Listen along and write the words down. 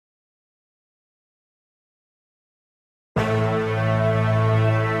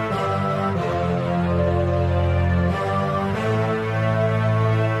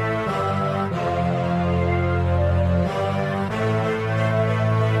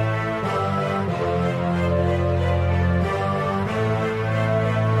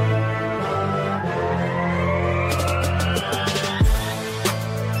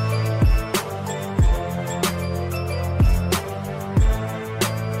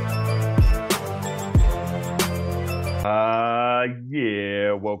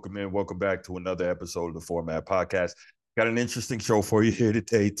Yeah, welcome in. Welcome back to another episode of the Format Podcast. Got an interesting show for you here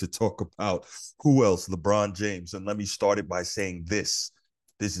today to talk about who else? LeBron James. And let me start it by saying this.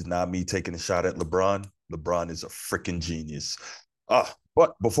 This is not me taking a shot at LeBron. LeBron is a freaking genius.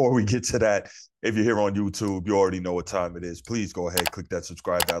 But before we get to that, if you're here on YouTube, you already know what time it is. Please go ahead, click that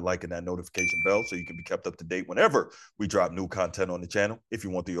subscribe, that like, and that notification bell so you can be kept up to date whenever we drop new content on the channel. If you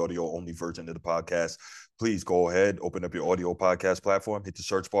want the audio only version of the podcast, please go ahead, open up your audio podcast platform, hit the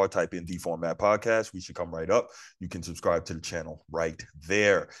search bar, type in the Format Podcast. We should come right up. You can subscribe to the channel right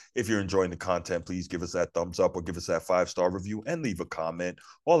there. If you're enjoying the content, please give us that thumbs up or give us that 5-star review and leave a comment.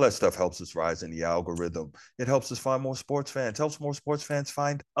 All that stuff helps us rise in the algorithm. It helps us find more sports fans, helps more sports fans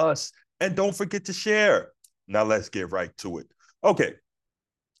find us. And don't forget to share. Now let's get right to it. Okay,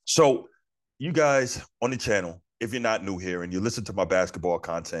 so you guys on the channel, if you're not new here and you listen to my basketball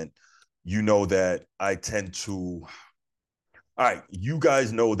content, you know that I tend to. All right, you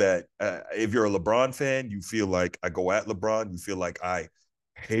guys know that if you're a LeBron fan, you feel like I go at LeBron. You feel like I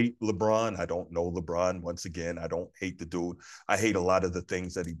hate LeBron. I don't know LeBron. Once again, I don't hate the dude. I hate a lot of the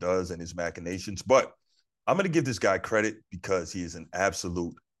things that he does and his machinations. But I'm going to give this guy credit because he is an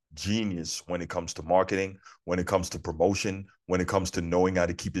absolute genius when it comes to marketing, when it comes to promotion, when it comes to knowing how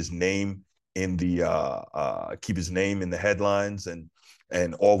to keep his name in the headlines and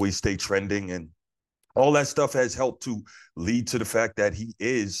always stay trending, and all that stuff has helped to lead to the fact that he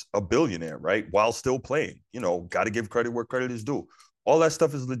is a billionaire, right? While still playing. Got to give credit where credit is due. All that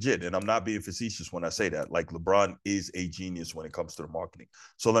stuff is legit, and I'm not being facetious when I say that. Like, LeBron is a genius when it comes to the marketing.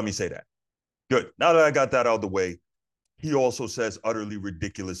 So let me say that. Good. Now that I got that out of the way, he also says utterly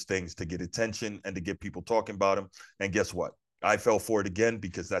ridiculous things to get attention and to get people talking about him. And guess what? I fell for it again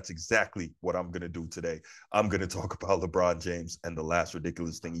because that's exactly what I'm going to do today. I'm going to talk about LeBron James and the last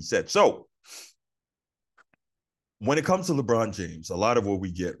ridiculous thing he said. So when it comes to LeBron James, a lot of what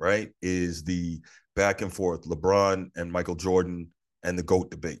we get, right, is the back and forth, LeBron and Michael Jordan and the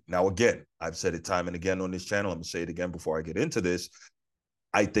GOAT debate. Now, again, I've said it time and again on this channel. I'm going to say it again before I get into this.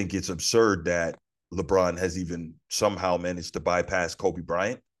 I think it's absurd that LeBron has even somehow managed to bypass Kobe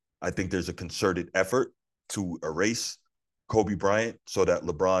Bryant. I think there's a concerted effort to erase Kobe Bryant so that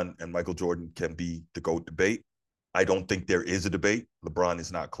LeBron and Michael Jordan can be the GOAT debate. I don't think there is a debate. LeBron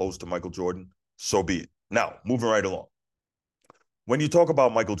is not close to Michael Jordan. So be it. Now, moving right along. When you talk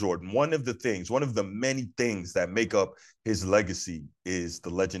about Michael Jordan, one of the many things that make up his legacy is the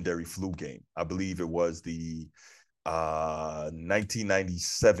legendary flu game. I believe it was the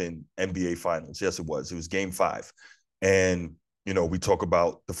 1997 NBA Finals. Yes, it was. It was Game 5. And, we talk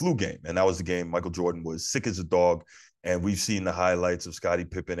about the flu game. And that was the game Michael Jordan was sick as a dog. And we've seen the highlights of Scottie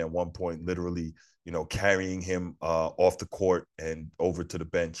Pippen at one point literally, carrying him off the court and over to the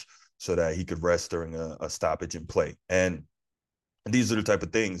bench so that he could rest during a stoppage in play. And these are the type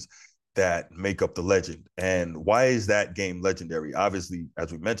of things that make up the legend. And why is that game legendary? Obviously,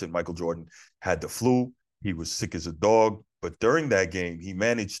 as we mentioned, Michael Jordan had the flu. He was sick as a dog. But during that game, he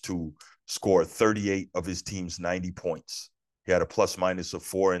managed to score 38 of his team's 90 points. He had a plus minus of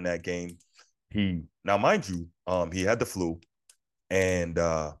 4 in that game. Now, mind you, he had the flu, and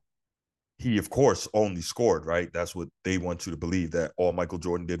he, of course, only scored, right? That's what they want you to believe, that all Michael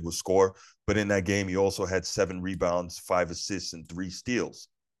Jordan did was score. But in that game, he also had 7 rebounds, 5 assists, and 3 steals.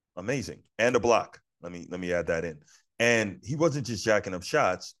 Amazing. And a block. Let me add that in. And he wasn't just jacking up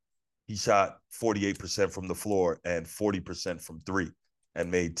shots. He shot 48% from the floor and 40% from 3 and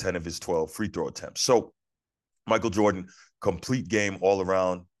made 10 of his 12 free throw attempts. So Michael Jordan, complete game all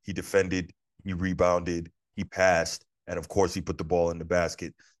around. He defended, he rebounded, he passed, and of course, he put the ball in the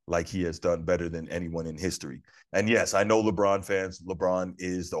basket like he has done better than anyone in history. And yes, I know LeBron fans, LeBron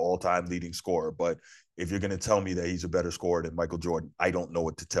is the all-time leading scorer, but if you're going to tell me that he's a better scorer than Michael Jordan, I don't know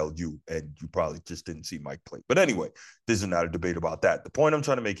what to tell you, and you probably just didn't see Mike play. But anyway, this is not a debate about that. The point I'm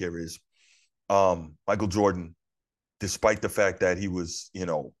trying to make here is Michael Jordan, despite the fact that he was,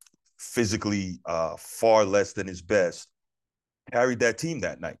 physically far less than his best, carried that team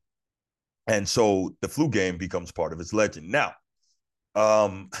that night. And so the flu game becomes part of his legend. Now,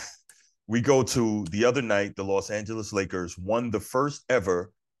 we go to the other night, the Los Angeles Lakers won the first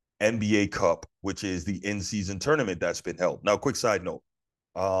ever NBA Cup, which is the in-season tournament that's been held. Now, quick side note,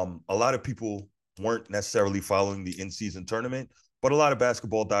 a lot of people weren't necessarily following the in-season tournament, but a lot of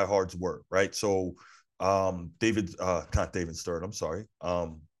basketball diehards were, right? So not David Stern, I'm sorry.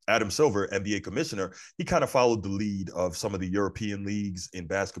 Adam Silver, NBA commissioner, he kind of followed the lead of some of the European leagues in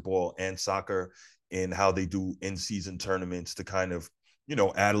basketball and soccer in how they do in-season tournaments to kind of,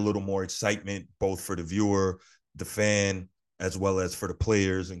 add a little more excitement, both for the viewer, the fan, as well as for the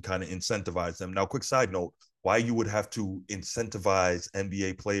players, and kind of incentivize them. Now, quick side note, why you would have to incentivize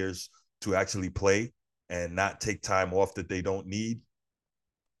NBA players to actually play and not take time off that they don't need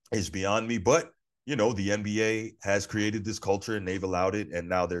is beyond me. But the NBA has created this culture and they've allowed it, and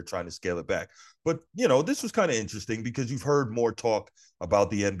now they're trying to scale it back. But this was kind of interesting because you've heard more talk about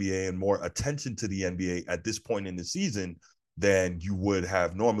the NBA and more attention to the NBA at this point in the season than you would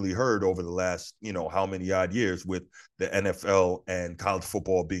have normally heard over the last, how many odd years, with the NFL and college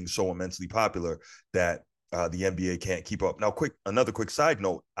football being so immensely popular that the NBA can't keep up. Now, another quick side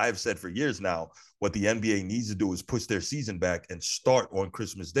note, I've said for years now, what the NBA needs to do is push their season back and start on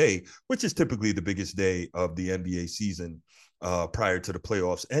Christmas Day, which is typically the biggest day of the NBA season prior to the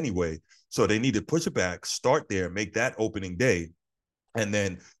playoffs anyway. So they need to push it back, start there, make that opening day, and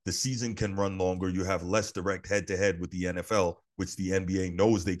then the season can run longer. You have less direct head-to-head with the NFL, which the NBA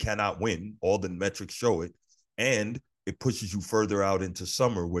knows they cannot win. All the metrics show it. And it pushes you further out into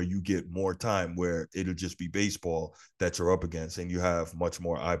summer where you get more time, where it'll just be baseball that you're up against and you have much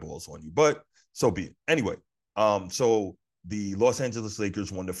more eyeballs on you. But so be it. Anyway, so the Los Angeles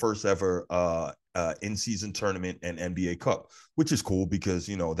Lakers won the first ever in-season tournament and NBA Cup, which is cool because,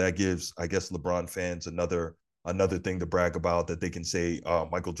 that gives, I guess, LeBron fans another thing to brag about, that they can say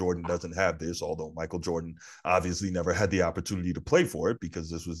Michael Jordan doesn't have this, although Michael Jordan obviously never had the opportunity to play for it because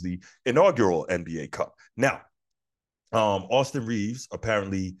this was the inaugural NBA Cup. Now, Austin Reeves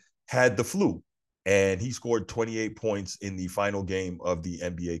apparently had the flu, and he scored 28 points in the final game of the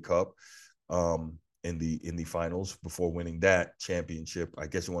NBA Cup in the finals before winning that championship. I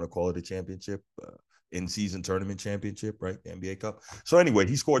guess you want to call it a championship, in-season tournament championship, right? The NBA Cup. So anyway,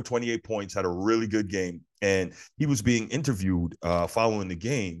 he scored 28 points, had a really good game, and he was being interviewed following the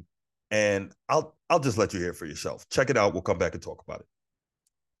game. And I'll just let you hear it for yourself. Check it out. We'll come back and talk about it.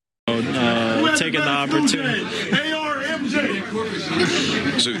 Taking the opportunity.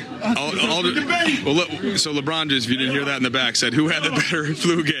 So LeBron just, if you didn't hear that in the back, said who had the better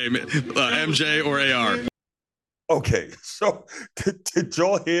flu game, MJ or AR? Okay, so did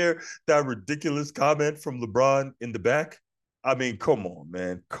y'all hear that ridiculous comment from LeBron in the back? I mean, come on,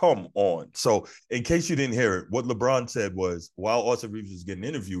 man. Come on. So in case you didn't hear it, what LeBron said was, while Austin Reeves was getting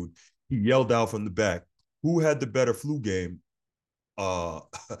interviewed, he yelled out from the back, who had the better flu game, AR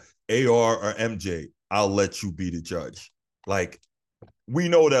or MJ? I'll let you be the judge. Like, we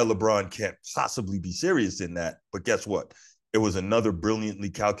know that LeBron can't possibly be serious in that, but guess what? It was another brilliantly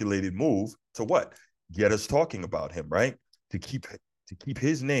calculated move to what? Get us talking about him, right? To keep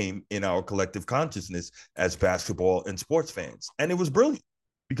his name in our collective consciousness as basketball and sports fans. And it was brilliant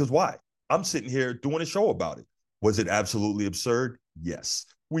because why? I'm sitting here doing a show about it. Was it absolutely absurd? Yes.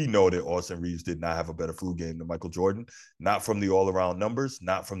 We know that Austin Reeves did not have a better flu game than Michael Jordan, not from the all-around numbers,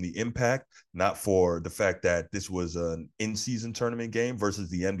 not from the impact, not for the fact that this was an in-season tournament game versus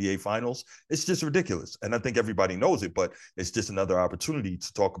the NBA Finals. It's just ridiculous. And I think everybody knows it, but it's just another opportunity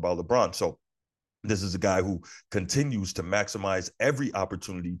to talk about LeBron. So this is a guy who continues to maximize every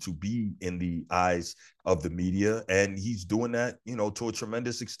opportunity to be in the eyes of the media, and he's doing that, to a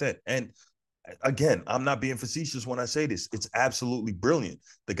tremendous extent. And again, I'm not being facetious when I say this. It's absolutely brilliant.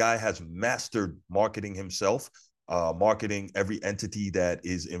 The guy has mastered marketing himself, marketing every entity that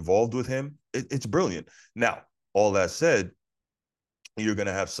is involved with him. It's brilliant. Now, all that said, you're going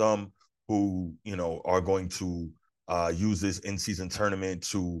to have some who, are going to use this in-season tournament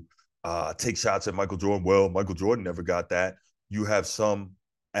to take shots at Michael Jordan. Well, Michael Jordan never got that. You have some,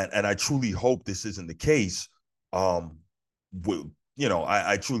 and I truly hope this isn't the case. I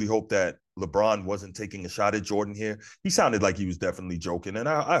truly hope that LeBron wasn't taking a shot at Jordan here. He sounded like he was definitely joking, and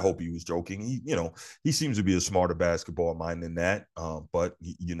I hope he was joking. He seems to be a smarter basketball mind than that, but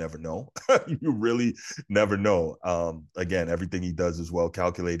you never know. You really never know. Again, everything he does is well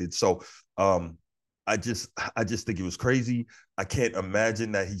calculated. So I just think it was crazy. I can't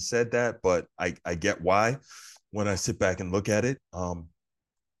imagine that he said that, but I get why when I sit back and look at it.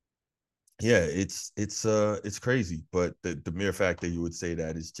 Yeah, it's crazy, but the mere fact that you would say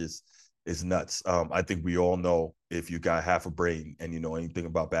that is nuts. I think we all know, if you got half a brain and you know anything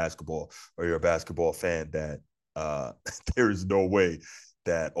about basketball, or you're a basketball fan, that there is no way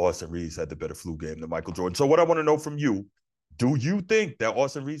that Austin Reeves had the better flu game than Michael Jordan. So what I want to know from you, do you think that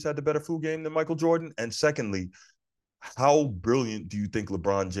Austin Reeves had the better flu game than Michael Jordan? And secondly, how brilliant do you think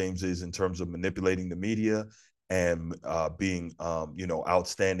LeBron James is in terms of manipulating the media and being,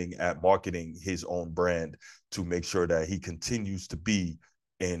 outstanding at marketing his own brand to make sure that he continues to be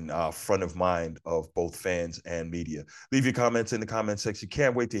in front of mind of both fans and media? Leave your comments in the comment section.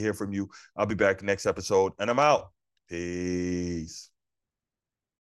 Can't wait to hear from you. I'll be back next episode, and I'm out. Peace.